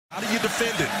How do you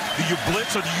defend it? Do you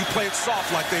blitz or do you play it soft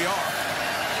like they are?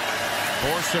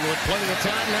 Borson with plenty of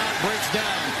time now, breaks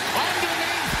down.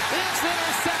 Underneath, it's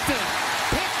intercepted.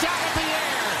 Picked out of the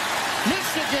air.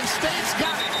 Michigan State's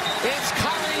got it. It's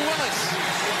Khari Willis.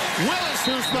 Willis,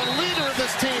 who's the leader of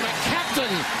this team, a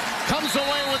captain, comes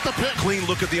away with the pick. Clean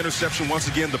look at the interception once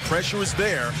again. The pressure is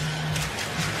there.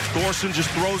 Thorson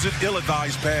just throws it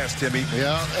ill-advised pass, Timmy.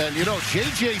 Yeah, and you know,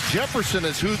 J.J. Jefferson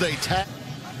is who they tag.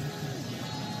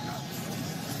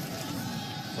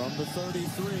 From the 33,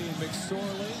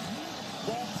 McSorley.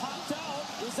 Ball popped out.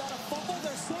 Is that a fumble?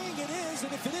 They're saying it is,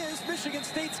 and if it is, Michigan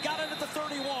State's got it at the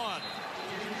 31.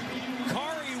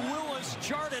 Khari Willis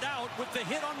jarred out with the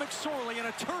hit on McSorley and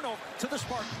a turnover to the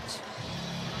Spartans.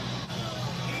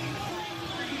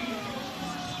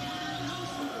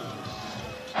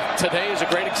 Today is a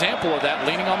great example of that,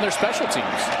 leaning on their special teams.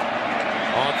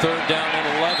 On 3rd down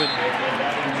and 11.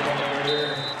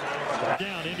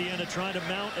 Down, Indiana trying to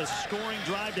mount a scoring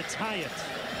drive to tie it.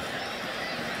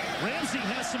 Ramsey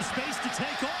has some space to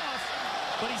take off,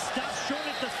 but he stops short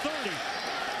at the 30.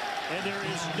 And there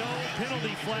is no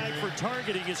penalty flag for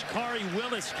targeting as Khari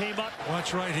Willis came up.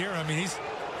 Watch right here. I mean,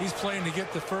 he's playing to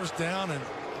get the first down, and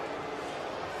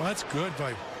well, that's good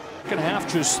by. Second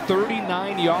half, just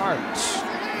 39 yards.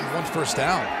 One first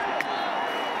down.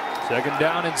 Second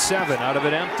down and 7 out of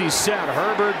an empty set.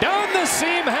 Herbert down the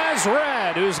seam has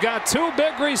Red, who's got 2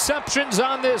 big receptions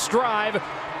on this drive,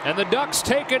 and the Ducks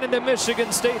take it into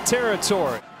Michigan State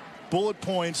territory. Bullet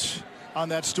points on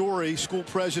that story. School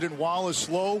President Wallace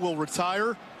Lowe will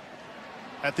retire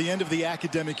at the end of the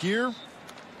academic year.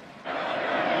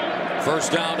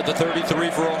 First down at the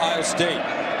 33 for Ohio State.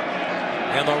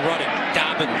 And they're running.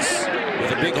 Dobbins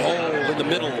with a big hole in the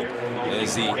middle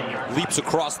as he leaps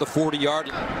across the 40-yard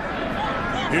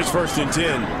line. Here's 1st and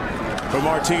 10 for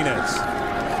Martinez.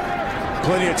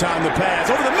 Plenty of time to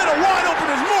pass. Over the middle, wide open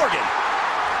is Morgan.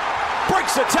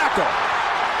 Breaks the tackle.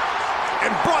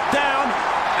 And brought down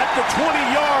at the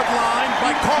 20-yard line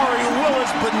by Khari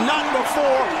Willis, but not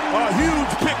before a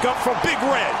huge pickup for Big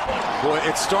Red. Boy,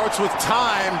 it starts with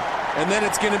time, and then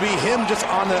it's going to be him just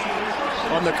on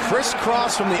the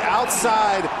crisscross from the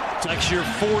outside. Next year,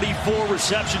 44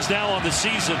 receptions now on the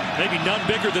season. Maybe none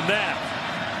bigger than that.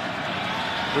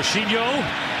 Rashino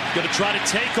going to try to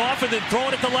take off and then throw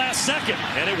it at the last second.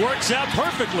 And it works out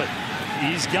perfectly.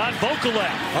 He's got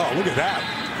Vokalek. Oh, look at that.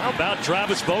 How about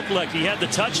Travis Vokalek? He had the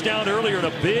touchdown earlier and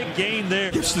a big gain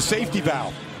there. It's the safety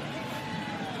valve.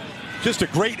 Just a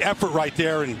great effort right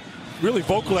there. And really,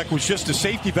 Vokalek was just a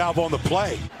safety valve on the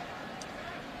play.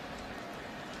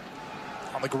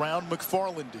 On the ground,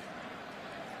 McFarland.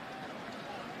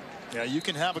 Yeah, you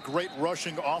can have a great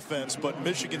rushing offense, but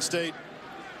Michigan State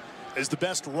is the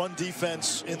best run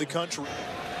defense in the country.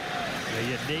 Yeah,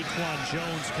 you had Naquan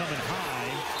Jones coming high.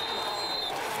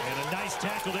 And a nice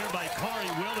tackle there by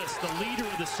Khari Willis, the leader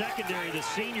of the secondary, the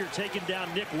senior, taking down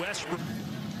Nick Westbrook.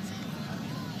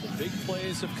 The big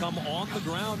plays have come on the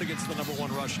ground against the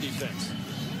 #1 rush defense.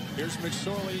 Here's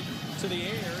McSorley to the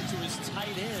air to his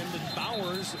tight end, and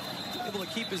Bowers able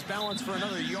to keep his balance for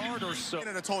another yard or so.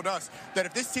 Canada told us that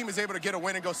if this team is able to get a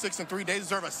win and go 6-3, they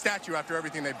deserve a statue after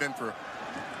everything they've been through.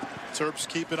 Terps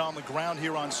keep it on the ground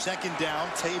here on 2nd down.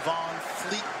 Tavon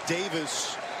Fleet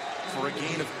Davis for a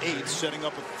gain of 8, setting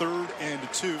up a 3rd and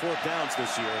 2. 4th downs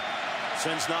this year.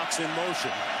 Sends Knox in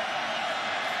motion.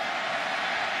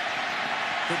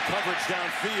 Good coverage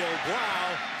downfield.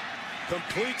 Wow.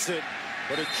 Completes it,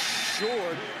 but it's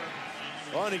short.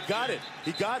 Oh, and he got it.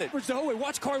 He got it.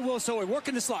 Watch Khari Willis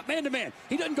working the slot, man to man.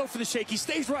 He doesn't go for the shake. He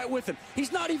stays right with him.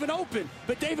 He's not even open.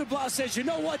 But David Blau says, you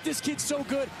know what? This kid's so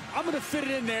good. I'm going to fit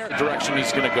it in there. The direction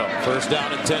he's going to go. First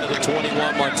down and 10 of the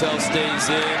 21. Martell stays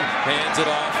in. Hands it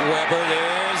off. Weber.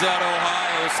 There's that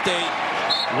Ohio State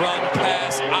run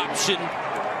pass option.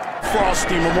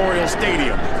 Frosty Memorial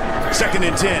Stadium. 2nd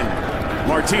and 10.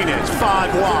 Martinez,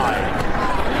 5 wide.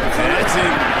 That's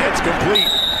it. It's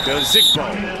complete. Goes Zigbo.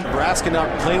 Nebraska now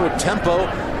playing with tempo.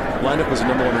 Lineup was the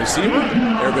 #1 receiver.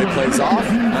 Everybody plays off.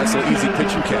 Nice little easy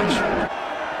pitch and catch.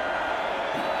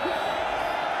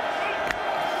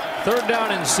 3rd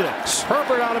down and 6.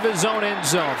 Herbert out of his own end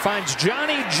zone finds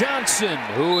Johnny Johnson,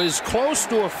 who is close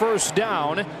to a first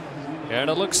down.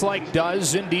 And it looks like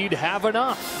does indeed have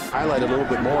enough. Highlight a little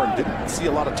bit more and didn't see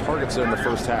a lot of targets there in the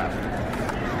first half.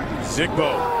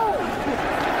 Zigbo.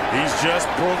 He's just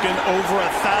broken over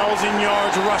 1,000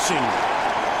 yards rushing.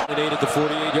 8 at the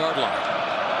 48-yard line.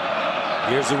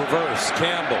 Here's the reverse.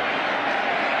 Campbell.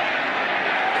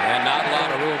 And not a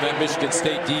lot of room. That Michigan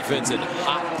State defense in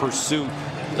hot pursuit,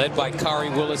 led by Khari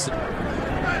Willis.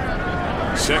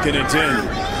 2nd and 10.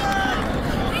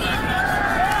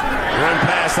 Run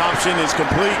pass pass option is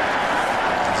complete.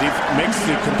 As he makes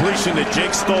the completion to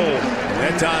Jake Stoll.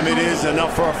 That time it is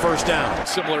enough for a first down.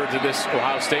 Similar to this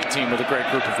Ohio State team with a great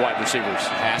group of wide receivers.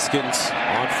 Haskins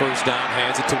on first down,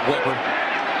 hands it to Weber.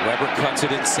 Weber cuts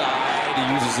it inside.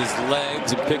 He uses his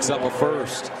legs and picks up a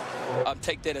first.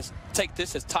 Take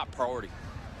this as top priority.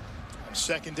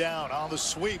 Second down on the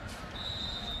sweep.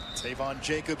 Tavon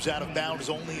Jacobs out of bounds,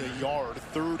 only a yard.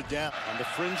 Third down. On the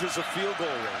fringes of field goal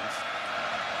range.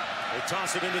 They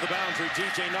toss it into the boundary.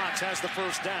 DJ Knox has the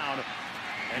first down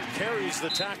and carries the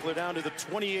tackler down to the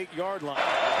 28-yard line.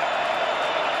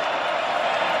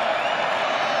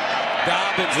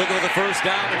 Dobbins looking for the first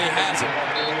down, and he has it.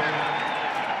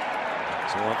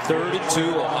 So on 3rd and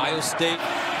 2, Ohio State.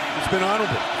 It's been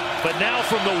honorable. But now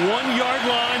from the 1-yard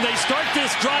line, they start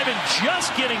this drive and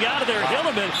just getting out of there,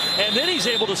 Hilliman, and then he's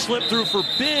able to slip through for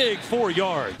big 4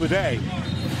 yards. Today,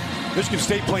 Michigan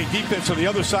State playing defense on the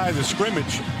other side of the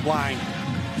scrimmage line.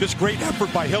 Just great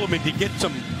effort by Hilliman to get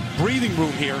some breathing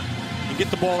room here and get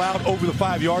the ball out over the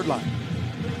 5-yard line.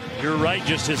 You're right,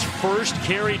 just his first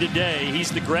carry today.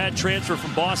 He's the grad transfer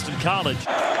from Boston College.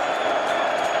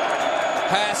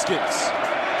 Haskins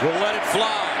will let it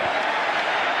fly.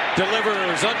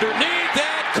 Delivers underneath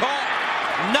and caught.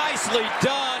 Nicely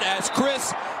done as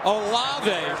Chris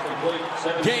Olave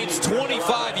gains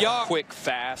 25 yards. Quick,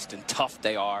 fast, and tough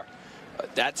they are.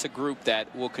 That's a group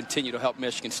that will continue to help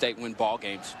Michigan State win ball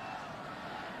games.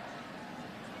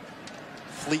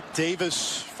 Fleet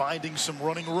Davis finding some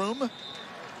running room.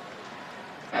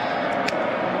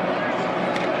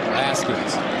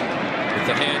 Haskins with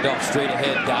the handoff straight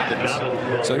ahead.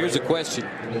 Dobbins. So here's a question.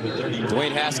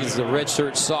 Dwayne Haskins is a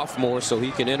redshirt sophomore, so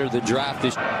he can enter the draft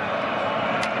this.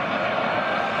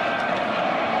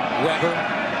 Weber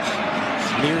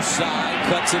near side,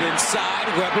 cuts it inside.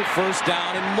 Weber first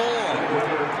down and more.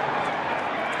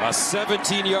 A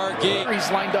 17-yard gain. He's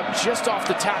lined up just off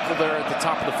the tackle there at the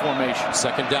top of the formation.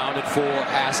 Second down and 4.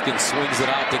 Haskins swings it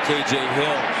out to KJ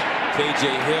Hill.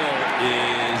 KJ Hill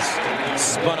is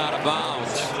spun out of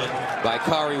bounds by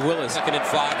Khari Willis. 2nd and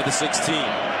 5 to the 16.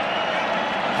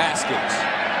 Haskins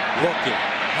looking.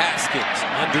 Haskins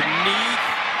underneath.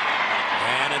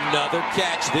 And another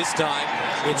catch. This time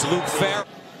it's Luke Farrell.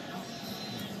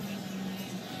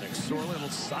 Little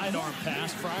sidearm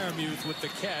pass. Fryermuth with the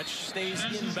catch. Stays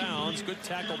inbounds. Good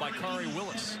tackle by Khari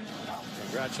Willis.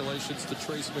 Congratulations to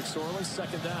Trace McSorley.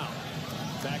 Second down.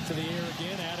 Back to the air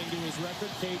again, adding to his record,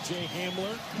 KJ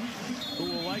Hamler, who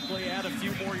will likely add a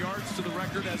few more yards to the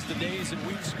record as the days and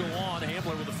weeks go on.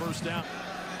 Hamler with the first down.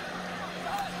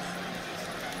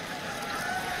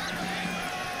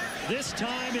 This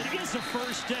time it is a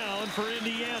first down for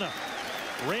Indiana.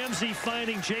 Ramsey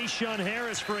finding Jayshun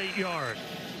Harris for 8 yards.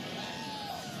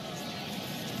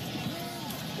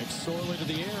 McSorley to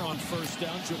the air on first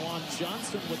down. Jawan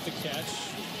Johnson with the catch.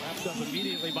 Wrapped up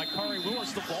immediately by Khari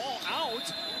Willis. The ball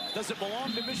out. Does it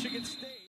belong to Michigan State?